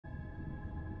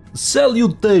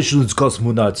Salutations,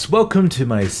 cosmonauts! Welcome to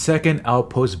my second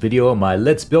Outpost video on my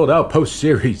Let's Build Outpost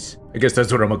series. I guess that's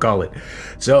what I'm gonna call it.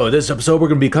 So this episode we're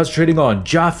gonna be concentrating on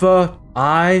Jaffa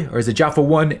I, or is it Jaffa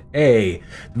I-A?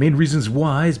 The main reasons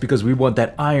why is because we want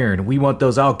that iron, we want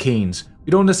those alkanes.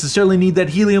 We don't necessarily need that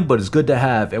helium, but it's good to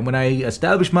have. And when I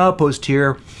establish my outpost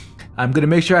here, I'm gonna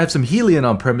make sure I have some helium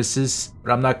on premises,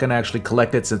 but I'm not gonna actually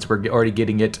collect it since we're already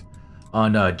getting it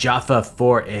on Jaffa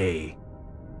 4A.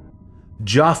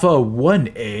 Jaffa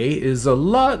 1A is a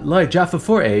lot like Jaffa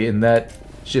 4A in that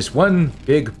it's just one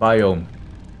big biome.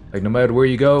 Like no matter where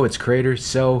you go, it's craters,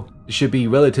 so it should be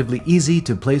relatively easy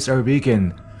to place our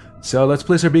beacon. So let's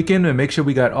place our beacon and make sure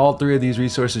we got all three of these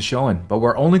resources showing. But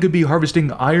we're only going to be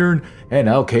harvesting iron and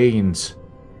alkanes.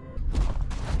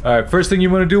 Alright, first thing you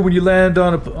want to do when you land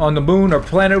on the moon or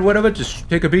planet or whatever, just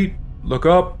take a beat, look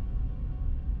up,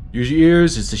 use your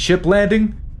ears, it's a ship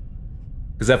landing.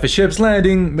 Because if a ship's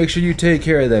landing, make sure you take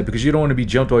care of that because you don't want to be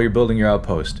jumped while you're building your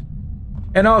outpost.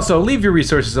 And also, leave your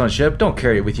resources on ship, don't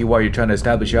carry it with you while you're trying to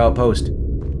establish your outpost.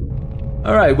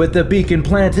 Alright, with the beacon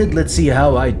planted, let's see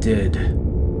how I did.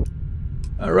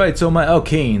 Alright, so my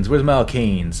alkanes, where's my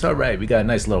alkanes? Alright, we got a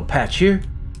nice little patch here.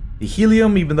 The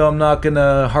helium, even though I'm not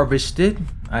gonna harvest it,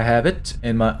 I have it.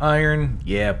 And my iron,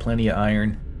 yeah, plenty of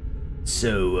iron.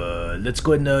 So, let's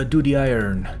go ahead and do the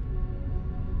iron.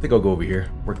 I think I'll go over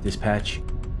here, work this patch.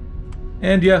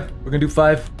 And yeah, we're gonna do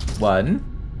 5. 1.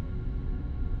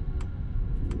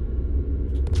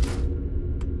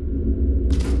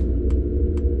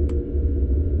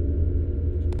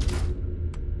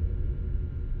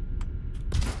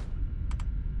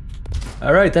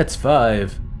 Alright, that's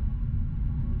 5.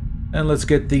 And let's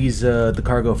get these, the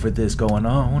cargo for this going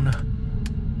on.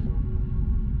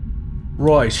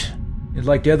 Right.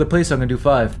 Like the other place, I'm gonna do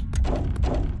 5.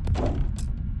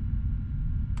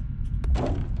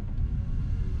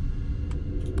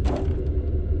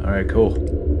 Alright, cool.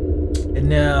 And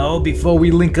now, before we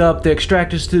link up the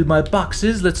extractors to my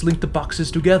boxes, let's link the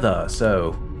boxes together.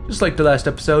 So, just like the last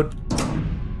episode.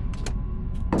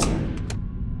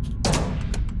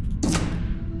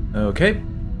 Okay.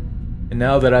 And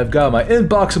now that I've got my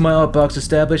inbox and my outbox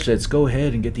established, let's go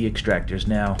ahead and get the extractors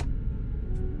now.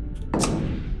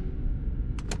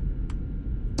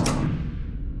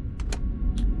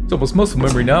 It's almost muscle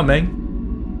memory now, man.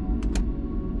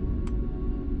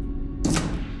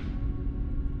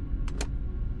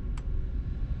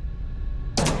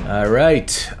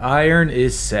 Alright, iron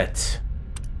is set.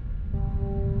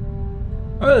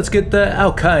 Alright, let's get the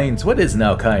alkynes. What is an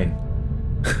alkyne?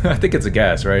 I think it's a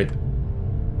gas, right?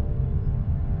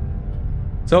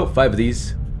 So, 5 of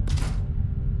these.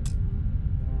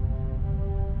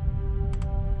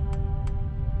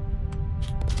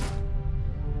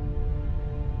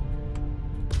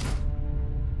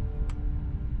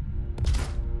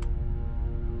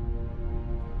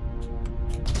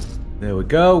 There we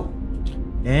go.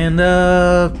 And,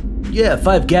 yeah,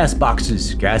 5 gas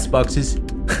boxes. Gas boxes?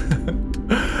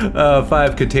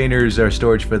 5 containers are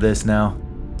storage for this now.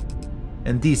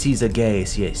 And this is a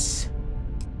gas, yes.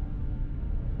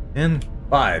 And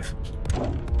 5.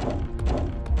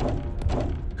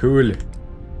 Cool.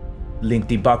 Link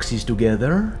the boxes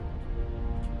together.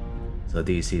 So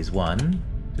this is 1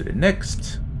 to the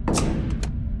next.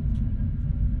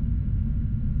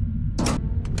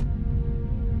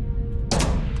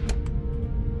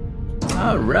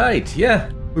 Alright,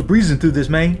 yeah, we're breezing through this,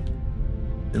 man.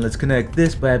 Then let's connect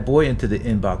this bad boy into the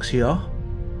inbox here.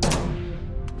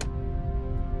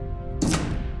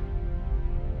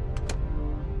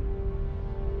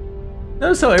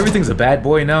 Notice how everything's a bad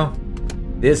boy now?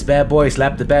 This bad boy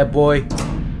slapped the bad boy.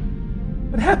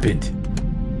 What happened?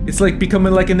 It's like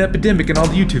becoming like an epidemic in all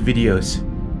the YouTube videos.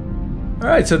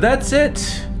 Alright, so that's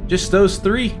it. Just those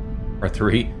 3. Or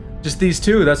 3. Just these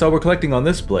 2, that's all we're collecting on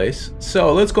this place.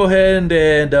 So let's go ahead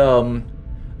and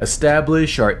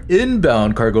establish our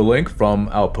inbound cargo link from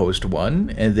Outpost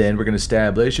 1. And then we're going to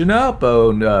establish an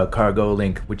outbound cargo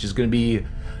link, which is going to be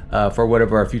for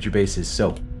whatever our future base is.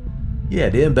 So yeah,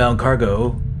 the inbound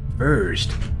cargo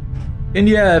first. And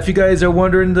yeah, if you guys are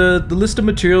wondering, the list of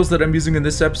materials that I'm using in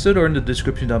this episode are in the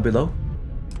description down below.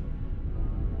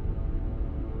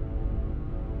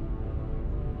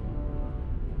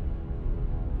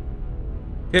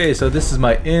 Okay, so this is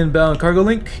my inbound cargo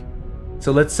link.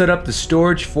 So let's set up the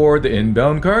storage for the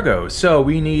inbound cargo. So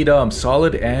we need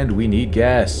solid and we need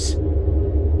gas.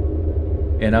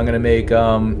 And I'm gonna make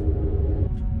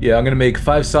yeah, I'm gonna make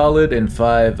 5 solid and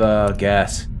 5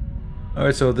 gas.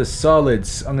 Alright, so the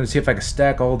solids, I'm gonna see if I can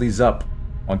stack all these up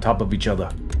on top of each other.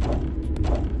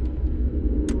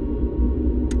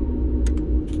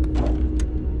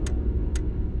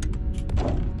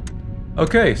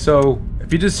 Okay, so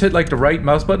if you just hit like the right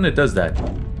mouse button, it does that.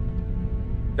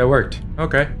 That worked.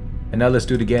 Okay. And now let's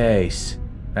do the gas.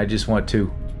 I just want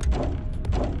 2.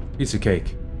 Piece of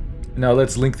cake. Now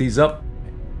let's link these up.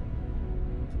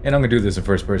 And I'm gonna do this in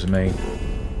first person, man.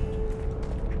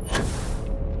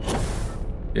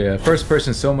 Yeah, first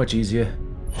person is so much easier.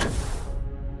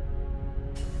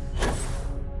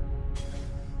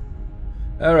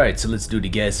 Alright, so let's do the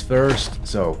gas first.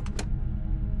 So,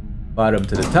 bottom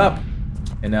to the top.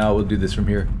 And now we'll do this from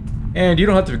here. And you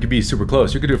don't have to be super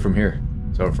close, you can do it from here.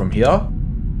 So from here,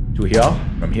 to here,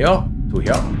 from here, to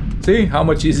here. See how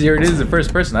much easier it is in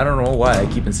first person? I don't know why I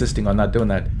keep insisting on not doing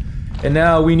that. And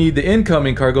now we need the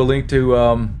incoming cargo link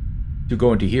to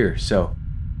go into here. So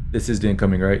this is the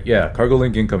incoming, right? Yeah, cargo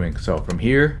link incoming. So from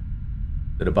here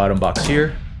to the bottom box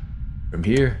here, from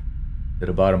here to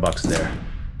the bottom box there.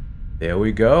 There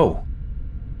we go.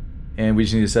 And we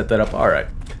just need to set that up. All right.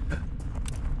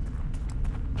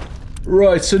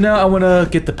 Right, so now I want to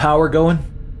get the power going.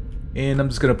 And I'm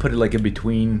just going to put it like in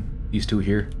between these two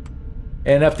here.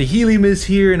 And if the helium is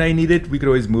here and I need it, we could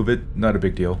always move it. Not a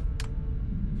big deal.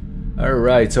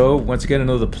 Alright, so once again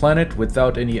another planet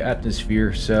without any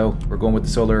atmosphere. So we're going with the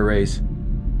solar arrays.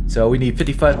 So we need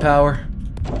 55 power.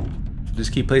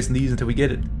 Just keep placing these until we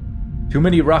get it. Too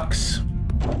many rocks.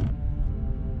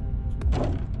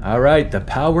 Alright, the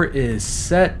power is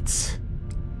set.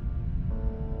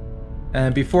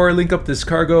 And before I link up this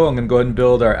cargo, I'm going to go ahead and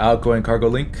build our outgoing cargo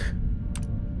link.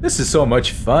 This is so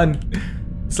much fun.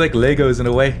 It's like Legos in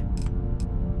a way.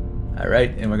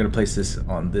 Alright, and we're going to place this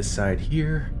on this side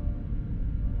here.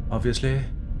 Obviously.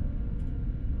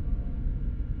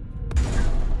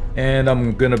 And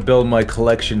I'm going to build my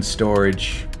collection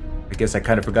storage. I guess I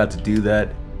kind of forgot to do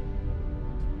that.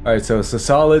 Alright, so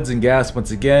solids and gas once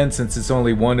again, since it's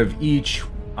only one of each,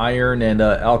 iron and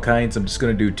alkynes, I'm just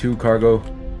going to do 2 cargo.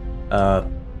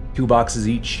 2 boxes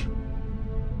each.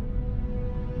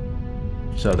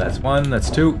 So that's 1, that's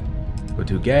 2. Go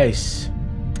to gas.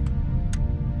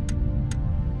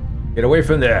 Get away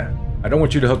from there. I don't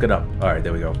want you to hook it up. Alright,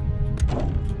 there we go.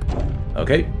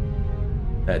 Okay.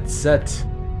 That's set.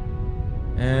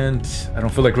 And I don't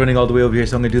feel like running all the way over here,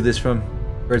 so I'm going to do this from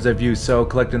bird's eye view. So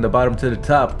collecting the bottom to the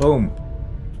top. Boom.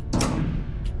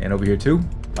 And over here too.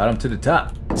 Bottom to the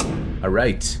top.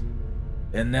 Alright.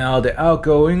 And now the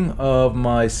outgoing of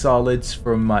my solids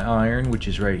from my iron, which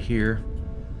is right here.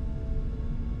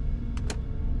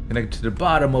 Connect to the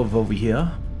bottom of over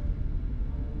here.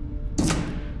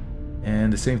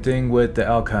 And the same thing with the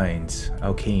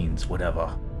alkanes,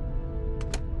 whatever.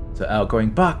 So outgoing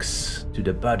box to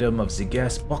the bottom of the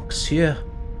gas box here.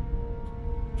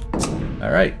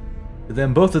 Alright.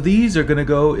 Then both of these are gonna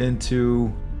go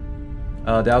into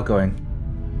the outgoing.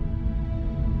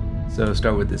 So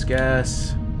start with this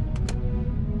gas.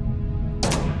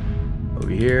 Over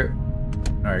here.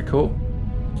 Alright, cool.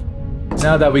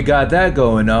 Now that we got that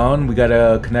going on, we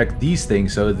gotta connect these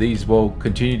things so these will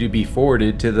continue to be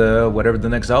forwarded to the whatever the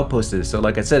next outpost is. So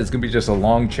like I said, it's gonna be just a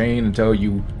long chain until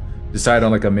you decide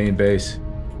on like a main base.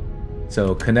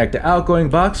 So connect the outgoing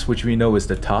box, which we know is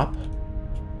the top.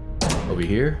 Over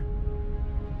here.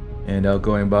 And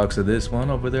outgoing box of this one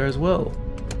over there as well.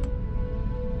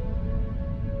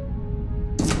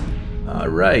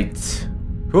 Alright.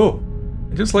 Cool.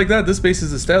 And just like that, this base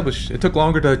is established. It took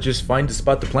longer to just find a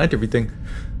spot to plant everything.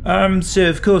 So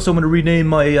of course I'm going to rename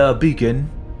my beacon.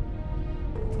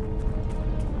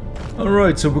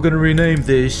 Alright, so we're going to rename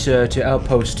this to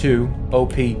Outpost 2,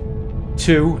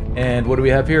 OP2. And what do we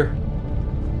have here?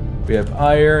 We have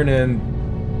iron and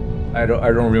I don't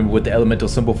remember what the elemental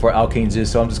symbol for alkanes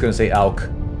is, so I'm just going to say alk.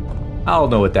 I'll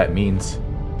know what that means.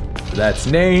 So that's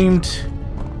named.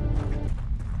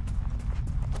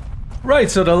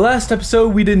 Right, so the last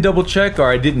episode we didn't double check,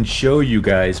 or I didn't show you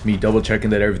guys me double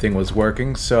checking that everything was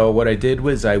working. So what I did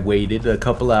was I waited a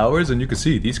couple hours and you can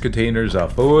see these containers are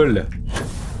full. Look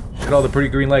at all the pretty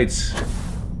green lights.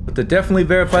 But to definitely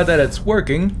verify that it's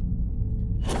working,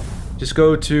 just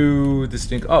go to this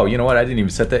thing. Oh, you know what? I didn't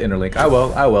even set that interlink. I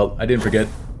will. I didn't forget.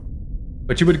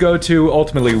 But you would go to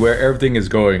ultimately where everything is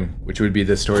going, which would be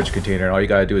this storage container. And all you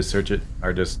gotta do is search it,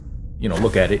 or just, you know,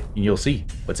 look at it, and you'll see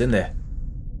what's in there.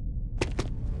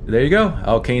 There you go,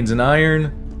 alkanes and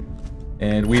iron.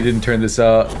 And we didn't turn this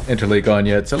interlink on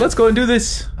yet, so let's go and do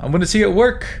this. I'm gonna see it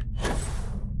work.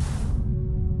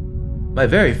 My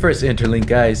very first interlink,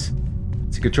 guys.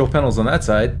 See control panels on that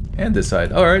side and this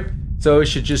side. Alright, so it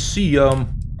should just see our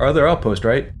other outpost,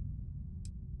 right?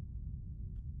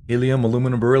 Helium,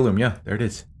 aluminum, beryllium, yeah, there it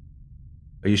is.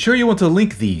 Are you sure you want to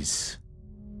link these?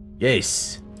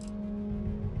 Yes.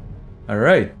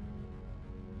 Alright.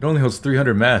 It only holds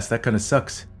 300 mass, that kind of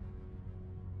sucks.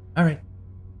 Alright.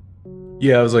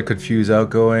 Yeah, I was like confused.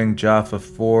 Outgoing, Jaffa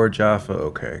 4, Jaffa.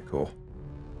 Okay, cool.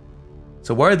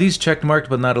 So why are these check marked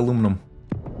but not aluminum?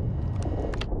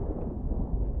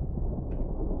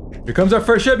 Here comes our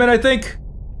first shipment, I think.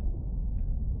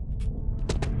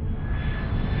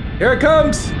 Here it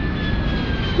comes!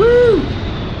 Woo!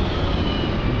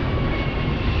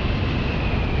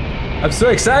 I'm so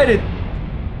excited!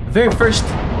 The very first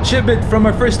shipment from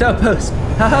our first outpost.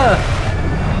 Haha!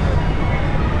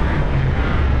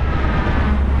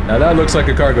 Now that looks like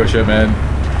a cargo ship, man.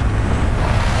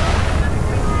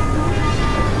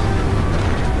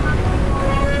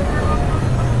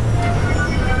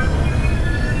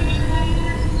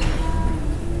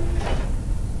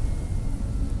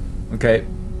 Okay.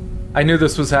 I knew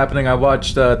this was happening. I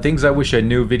watched Things I Wish I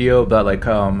Knew video about like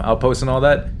Outposts and all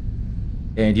that.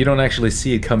 And you don't actually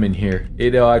see it come in here.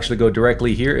 It'll actually go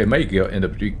directly here. It might end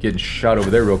up getting shot over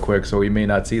there real quick, so we may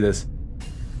not see this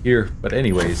here. But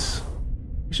anyways,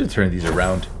 we should turn these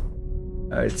around.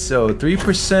 Alright, so 3%,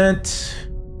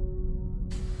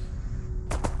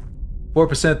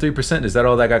 4%, 3%. Is that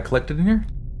all that got collected in here?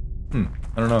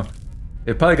 I don't know.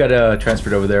 It probably got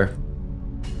transferred over there.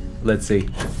 Let's see.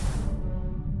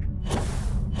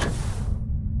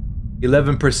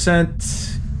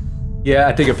 11%. Yeah,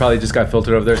 I think it probably just got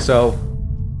filtered over there, so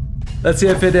let's see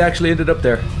if it actually ended up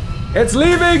there. It's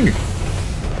leaving!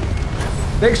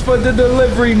 Thanks for the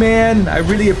delivery, man. I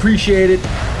really appreciate it.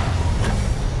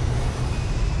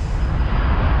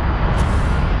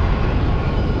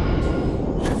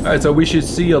 Alright, so we should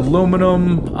see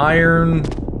aluminum, iron,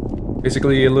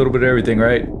 basically a little bit of everything,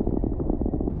 right?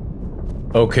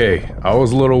 Okay, I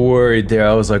was a little worried there.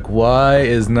 I was like, why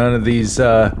is none of these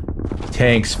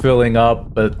tanks filling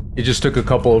up? But it just took a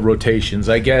couple of rotations.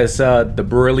 I guess the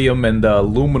beryllium and the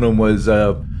aluminum was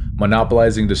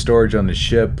monopolizing the storage on the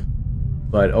ship.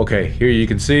 But okay, here you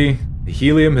can see the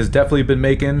helium has definitely been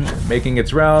making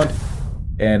its round.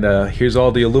 And here's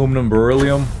all the aluminum,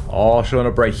 beryllium, all showing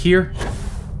up right here.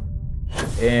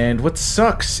 And what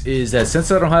sucks is that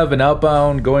since I don't have an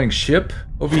outbound going ship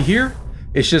over here,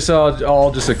 it's just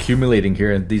all just accumulating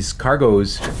here, and these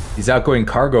cargoes, these outgoing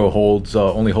cargo holds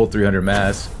only hold 300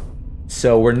 mass.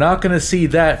 So we're not gonna see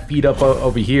that feed up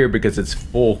over here because it's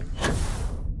full.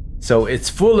 So it's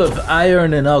full of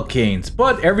iron and alkanes,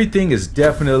 but everything is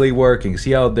definitely working.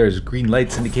 See how there's green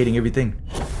lights indicating everything?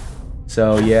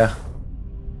 So yeah,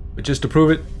 but just to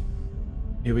prove it,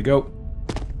 here we go.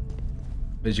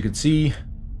 As you can see,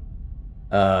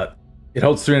 it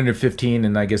holds 315,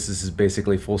 and I guess this is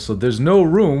basically full, so there's no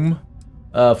room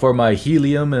for my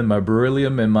helium and my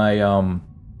beryllium and my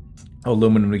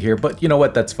aluminum here, but you know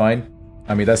what, that's fine.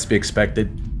 I mean, that's to be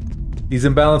expected. These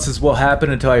imbalances will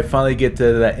happen until I finally get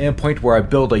to that end point where I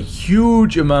build a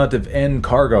huge amount of end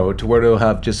cargo to where it'll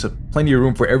have just plenty of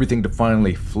room for everything to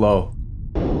finally flow.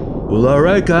 Well,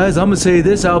 alright guys, I'm gonna say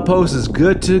this outpost is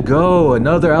good to go.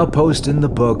 Another outpost in the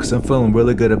books. I'm feeling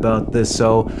really good about this.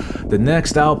 So, the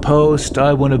next outpost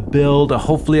I want to build,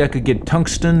 hopefully I could get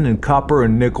tungsten and copper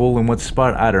and nickel in one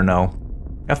spot. I don't know.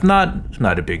 If not, it's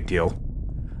not a big deal.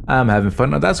 I'm having fun.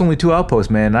 Now, that's only 2 outposts,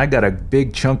 man. I got a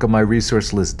big chunk of my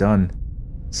resource list done.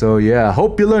 So yeah, I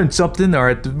hope you learned something, or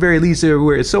at the very least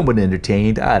we're somewhat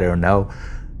entertained. I don't know.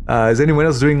 Is anyone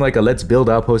else doing like a Let's Build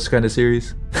Outpost kind of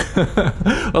series?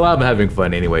 Well, I'm having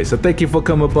fun anyway, so thank you for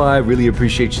coming by. Really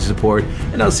appreciate your support,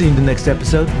 and I'll see you in the next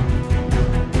episode.